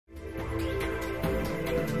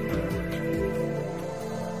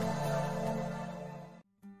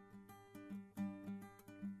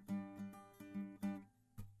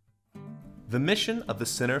The mission of the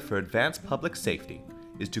Center for Advanced Public Safety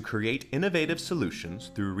is to create innovative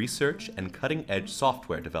solutions through research and cutting-edge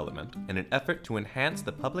software development in an effort to enhance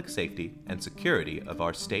the public safety and security of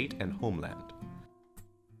our state and homeland.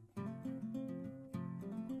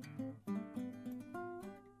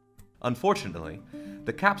 Unfortunately,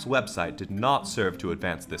 the CAP's website did not serve to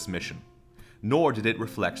advance this mission, nor did it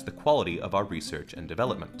reflect the quality of our research and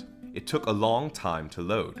development. It took a long time to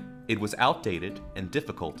load. It was outdated and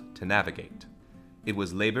difficult to navigate. It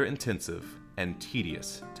was labor-intensive and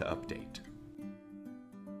tedious to update.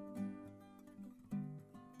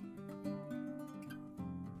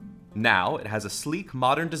 Now it has a sleek,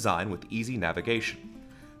 modern design with easy navigation.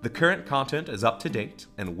 The current content is up to date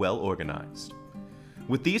and well organized.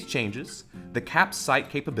 With these changes, the CAP's site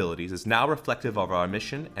capabilities is now reflective of our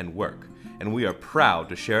mission and work, and we are proud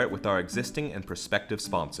to share it with our existing and prospective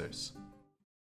sponsors.